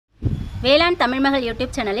வேளாண் தமிழ்மகள்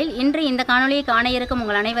யூடியூப் சேனலில் இன்று இந்த காணொளியை காண இருக்கும்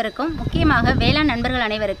உங்கள் அனைவருக்கும், முக்கியமாக வேளாண் நண்பர்கள்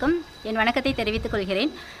அனைவருக்கும் என் வணக்கத்தை தெரிவித்துக்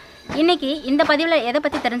கொள்கிறேன். இன்னைக்கு இந்த பதிவில் எதை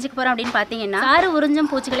பற்றி தெரிஞ்சுக்க போகிறோம் அப்படின்னு பார்த்தீங்கன்னா, சாறு உறிஞ்சும்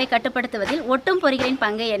பூச்சிகளை கட்டுப்படுத்துவதில் ஒட்டும் பொறிகளின்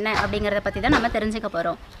பங்கு என்ன அப்படிங்கிறத பற்றி தான் நம்ம தெரிஞ்சுக்க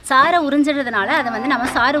போகிறோம். சாரை உறிஞ்சுறதுனால அதை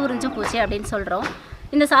நம்ம சாறு உறிஞ்சும் பூச்சி அப்படின்னு சொல்கிறோம்.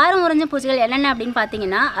 இந்த சாறு உறிஞ்சும் பூச்சிகள் என்னென்ன அப்படின்னு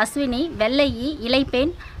பார்த்தீங்கன்னா, அஸ்வினி, வெள்ளையி,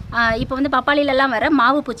 இலைப்பேன், இப்போ பப்பாளிலெல்லாம் வர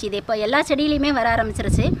மாவு பூச்சி, இது இப்போ எல்லா செடியிலையுமே வர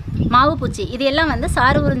ஆரம்பிச்சிருச்சு. மாவு பூச்சி இது எல்லாம்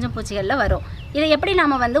சாறு உறிஞ்சும் பூச்சிகளில் வரும். இதை எப்படி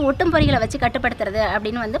நாம் ஒட்டும் பொறிகளை வச்சு கட்டுப்படுத்துறது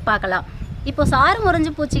அப்படின்னு பார்க்கலாம். இப்போ சாறு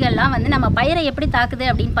உறிஞ்சும் பூச்சிகள்லாம் நம்ம பயிரை எப்படி தாக்குது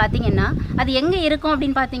அப்படின்னு பார்த்தீங்கன்னா, அது எங்கே இருக்கும்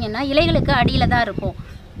அப்படின்னு பார்த்தீங்கன்னா, இலைகளுக்கு அடியில் தான் இருக்கும்.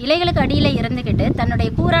 இலைகளுக்கு அடியில் இருந்துக்கிட்டு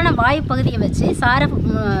தன்னுடைய கூரான வாயு பகுதியை வச்சு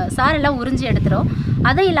சாரெல்லாம் உறிஞ்சி எடுத்துரும்.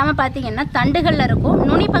 அதுவும் இல்லாமல் பார்த்தீங்கன்னா, தண்டுகளில் இருக்கும்.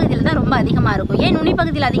 நுனி பகுதியில் தான் ரொம்ப அதிகமாக இருக்கும். ஏன் நுனி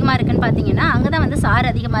பகுதியில் அதிகமாக இருக்குன்னு பார்த்தீங்கன்னா, அங்கே தான் சாறு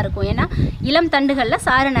அதிகமாக இருக்கும். ஏன்னா இளம் தண்டுகளில்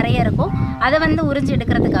சாறு நிறைய இருக்கும். அதை உறிஞ்சி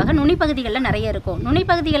எடுக்கிறதுக்காக நுனி பகுதிகளில் நிறைய இருக்கும். நுனி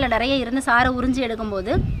பகுதிகளில் நிறைய இருந்து சாரை உறிஞ்சி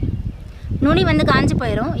எடுக்கும்போது நுனி காஞ்சு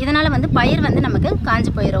போயிடும். இதனால் பயிர் நமக்கு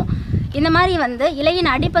காஞ்சு போயிடும். இந்த மாதிரி இலையின்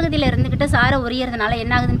அடிப்பகுதியில் இருந்துக்கிட்டு சாரை உரியறதுனால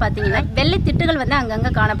என்ன ஆகுதுன்னு பார்த்தீங்கன்னா, வெள்ளை திட்டுகள் அங்கங்கே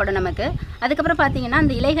காணப்படும் நமக்கு. அதுக்கப்புறம் பார்த்தீங்கன்னா,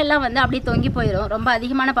 அந்த இலைகள்லாம் அப்படியே தொங்கி போயிடும். ரொம்ப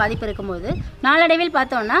அதிகமான பாதிப்பு இருக்கும்போது நாளடைவில்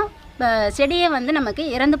பார்த்தோன்னா செடியை நமக்கு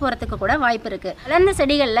இறந்து போகிறதுக்கு கூட வாய்ப்பு இருக்குது. வளர்ந்த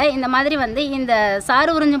செடிகளில் இந்த மாதிரி இந்த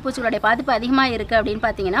சாறு உறிஞ்சும் பூச்சிகளுடைய பாதிப்பு அதிகமாக இருக்குது அப்படின்னு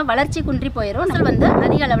பார்த்தீங்கன்னா, வளர்ச்சி குன்றி போயிடும்.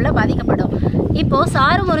 அதிக அளவில் பாதிக்கப்படும். இப்போது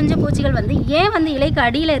சாறு உறிஞ்சும் பூச்சிகள் ஏன் இலைக்கு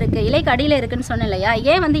அடியில் இருக்குது, இலைக்கு அடியில் இருக்குதுன்னு சொன்னேன் இல்லையா?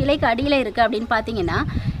 ஏன் இலைக்கு அடியில் இருக்குது அப்படின்னு பார்த்தீங்கன்னா,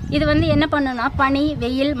 இது என்ன பண்ணுன்னா, பனி,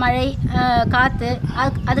 வெயில், மழை, காற்று,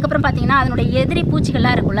 அதுக்கப்புறம் பார்த்தீங்கன்னா அதனுடைய எதிரி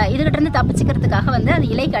பூச்சிகள்லாம் இருக்குல்ல, இதுகிட்டேருந்து தப்பிச்சிக்கிறதுக்காக அது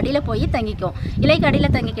இலைக்கு அடியில் போய் தங்கிக்கும். இலைக்கு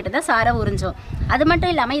அடியில் தங்கிக்கிட்டு தான் சாரை உறிஞ்சும். அது மட்டும்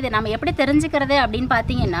இல்லாமல் இதை நம்ம எப்படி தெரிஞ்சுக்கிறது அப்படின்னு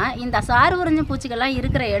பார்த்தீங்கன்னா, இந்த சாறு உறிஞ்சும் பூச்சிகள்லாம்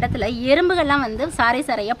இருக்கிற இடத்துல எறும்புகள்லாம் சாரை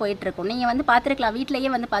சாரையாக போயிட்டுருக்கும். நீங்கள் பார்த்துருக்கலாம், வீட்டிலேயே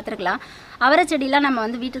பார்த்துருக்கலாம். அவரை செடியெலாம் நம்ம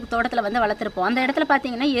வீட்டுக்கு தோட்டத்தில் வளர்த்துருப்போம். அந்த இடத்துல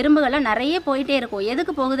பார்த்தீங்கன்னா எறும்புகள்லாம் நிறைய போயிட்டே இருக்கும்.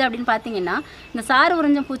 எதுக்கு போகுது அப்படின்னு பார்த்தீங்கன்னா, இந்த சாறு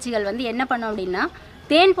உறிஞ்சும் பூச்சிகள் என்ன பண்ணும் அப்படின்னா,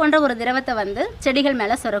 தேன் போன்ற ஒரு திரவத்தை செடிகள்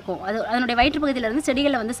மேலே சுரக்கும். அதனுடைய வயிற்று பகுதியிலேருந்து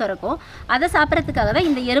செடிகளில் சுரக்கும். அதை சாப்பிட்றதுக்காக தான்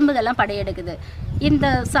இந்த எறும்புகள்லாம் படையெடுக்குது.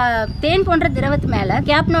 இந்த தேன் போன்ற திரவத்து மேலே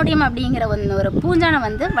கேப்னோடியம் அப்படிங்கிற ஒரு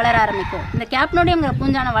பூஞ்சானம் வளர ஆரம்பிக்கும். இந்த கேப்னோடியம்ங்கிற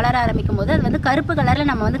பூஞ்சானம் வளர ஆரம்பிக்கும் போது அது கருப்பு கலரில்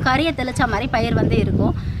நம்ம கறியை தெளிச்ச மாதிரி பயிர்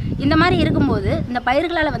இருக்கும். இந்த மாதிரி இருக்கும்போது இந்த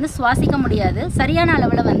பயிர்களால் சுவாசிக்க முடியாது. சரியான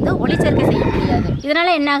அளவில் ஒளிச்சேர்க்கை செய்ய முடியாது. இதனால்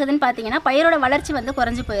என்ன ஆகுதுன்னு பார்த்தீங்கன்னா, பயிரோட வளர்ச்சி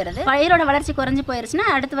குறைஞ்சி போயிடுது. பயிரோட வளர்ச்சி குறைஞ்சி போயிடுச்சுன்னா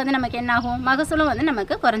அடுத்து நமக்கு என்ன ஆகும், மகசூலும்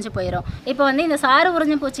நமக்கு குறைஞ்சி போயிடும். இப்போ இந்த சாறு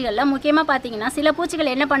உறிஞ்சும் பூச்சிகளில் முக்கியமாக பார்த்தீங்கன்னா, சில பூச்சிகள்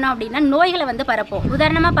என்ன பண்ணோம் அப்படின்னா, நோய்களை பரப்போம்.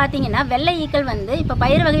 உதாரணமாக பார்த்தீங்கன்னா, வெள்ளை ஈக்கள் இப்போ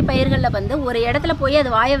பயிர் வகை பயிர்களில் ஒரு இடத்துல போய் அது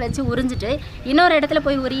வாயை வச்சு உறிஞ்சிட்டு இன்னொரு இடத்துல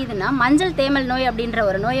போய் உரியுதுன்னா, மஞ்சள் தேமல் நோய் அப்படின்ற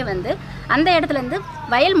ஒரு நோயை அந்த இடத்துலேருந்து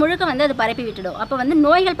வயல் முழுக்க அது பரப்பி விட்டுடும். அப்போ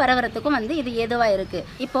நோய்கள் பரவறதுக்கும் இது ஏதுவாக இருக்குது.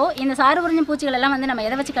 இப்போது இந்த சாறு உறிஞ்சும் பூச்சிகள் எல்லாம் நம்ம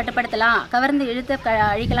எதை வச்சு கட்டுப்படுத்தலாம், கவர்ந்து இழுத்து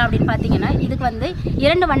அழிக்கலாம் அப்படின்னு பார்த்தீங்கன்னா, இதுக்கு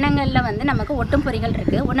இரண்டு வண்ணங்களில் நமக்கு ஒட்டும் பொறிகள்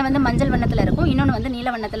இருக்குது. ஒன்று மஞ்சள் வண்ணத்தில் இருக்கும், இன்னொன்று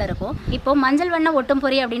நீல வண்ணத்தில் இருக்கும். இப்போது மஞ்சள் வண்ண ஒட்டும்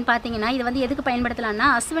பொறி அப்படின்னு பார்த்தீங்கன்னா, இது எதுக்கு பயன்படுத்தலாம்னா,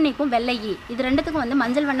 அஸ்வினிக்கும் வெள்ளையி இது ரெண்டுத்துக்கும்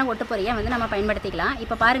மஞ்சள் வண்ண ஒட்டு பொறியை நம்ம பயன்படுத்திக்கலாம்.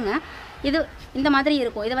 இப்போ பாருங்கள், இது இந்த மாதிரி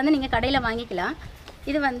இருக்கும். இதை நீங்கள் கடையில் வாங்கிக்கலாம்.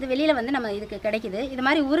 இது வெளியில் நம்ம இதுக்கு கிடைக்குது. இது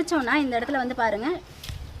மாதிரி உரிச்சோன்னா இந்த இடத்துல பாருங்கள்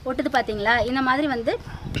ஒட்டுது, பார்த்தீங்களா? இந்த மாதிரி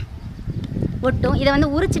ஒட்டும். இதை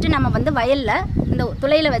உரிச்சிட்டு நம்ம வயலில் இந்த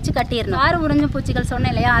துளையில் வச்சு கட்டிடணும். சாறு உறிஞ்சும் பூச்சிகள்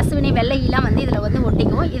சொன்னேன் இல்லையா, அஸ்வினி, வெள்ளையெல்லாம் இதில்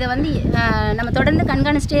ஒட்டிக்கும். இதை நம்ம தொடர்ந்து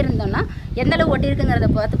கண்காணிச்சிட்டே இருந்தோம்னா எந்தளவு ஒட்டியிருக்குங்கிறத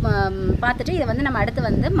பார்த்துட்டு இதை நம்ம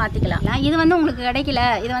அடுத்து மாற்றிக்கலாம். இது உங்களுக்கு கிடைக்கல,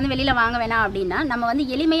 இது வெளியில் வாங்க வேணாம் அப்படின்னா, நம்ம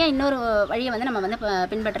எளிமையாக இன்னொரு வழியை நம்ம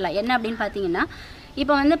பின்பற்றலாம். என்ன அப்படின்னு பார்த்தீங்கன்னா,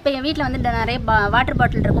 இப்போ இப்போ வீட்டில் நிறைய வாட்டர்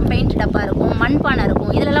பாட்டில் இருக்கும், பெயிண்ட் டப்பா இருக்கும், மண்பானை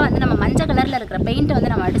இருக்கும். இதிலலாம் நம்ம மஞ்சள் கலரில் இருக்கிற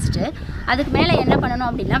பெயிண்ட்டை நம்ம அடிச்சுட்டு அதுக்கு மேலே என்ன பண்ணணும்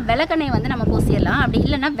அப்படின்னா, விளக்கெண்ணெய் நம்ம பூசிடலாம். அப்படி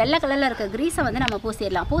இல்லைன்னா வெள்ளை கலரில் இருக்கிற கிரீஸை நம்ம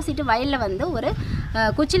பூசிடலாம். பூசிட்டு வயலில் ஒரு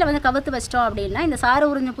குச்சியில் கவுத்து வச்சிட்டோம் அப்படின்னா, இந்த சாறு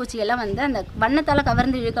உறிஞ்சும் பூச்சியெல்லாம் அந்த வண்ணத்தால்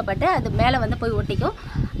கவர்ந்து இழுக்கப்பட்டு அது மேலே போய் ஒட்டிக்கும்.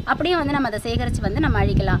 அப்படியே நம்ம அதை சேகரித்து நம்ம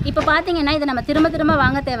அழிக்கலாம். இப்போ பார்த்தீங்கன்னா, இதை நம்ம திரும்ப திரும்ப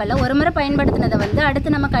வாங்க தேவையில்ல. ஒரு முறை பயன்படுத்தினதை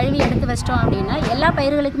அடுத்து நம்ம கழுவி எடுத்து வச்சிட்டோம் அப்படின்னா எல்லா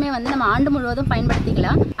பயிர்களுக்குமே நம்ம ஆண்டு முழுவதும்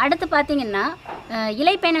பயன்படுத்திக்கலாம். அடுத்து பார்த்தீங்கன்னா,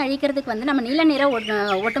 இலைப்பேனை அழிக்கிறதுக்கு நம்ம நீல நிற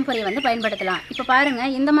ஒட்டும் பொறியை பயன்படுத்தலாம். இப்போ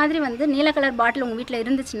பாருங்கள், இந்த மாதிரி நீல கலர் பாட்டில் உங்கள் வீட்டில்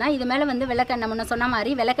இருந்துச்சுன்னா, இது மேலே விளக்கெண்ணெய் முன்ன சொன்ன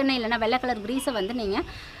மாதிரி விளக்கெண்ணெய் இல்லைன்னா வெள்ளை கலர் கிரீஸை நீங்கள்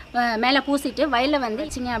மேலே பூசிட்டு வயலில்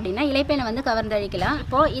வச்சிங்க அப்படின்னா இலைப்பேனை கவர்ந்து அழிக்கலாம்.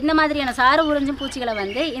 இப்போது இந்த மாதிரியான சாறு உறிஞ்சும் பூச்சிகளை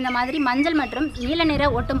இந்த மாதிரி மஞ்சள் மற்றும் நீல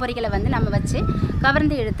நிற ஒட்டும் பொறிகளை நம்ம வச்சு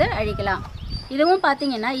கவர்ந்து இழுத்து அழிக்கலாம். இதுவும்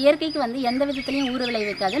பார்த்தீங்கன்னா, இயற்கைக்கு எந்த விதத்துலையும் ஊறு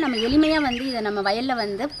விளைவிக்காது. நம்ம எளிமையாக இதை நம்ம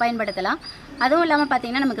வயலில் பயன்படுத்தலாம். அதுவும் இல்லாமல்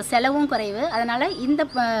பார்த்தீங்கன்னா, நமக்கு செலவும் குறைவு. அதனால் இந்த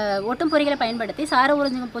ஒட்டும் பொறிகளை பயன்படுத்தி சாறு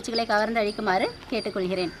உறிஞ்சும் பூச்சிகளை கவர்ந்து அழிக்குமாறு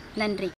கேட்டுக்கொள்கிறேன். நன்றி.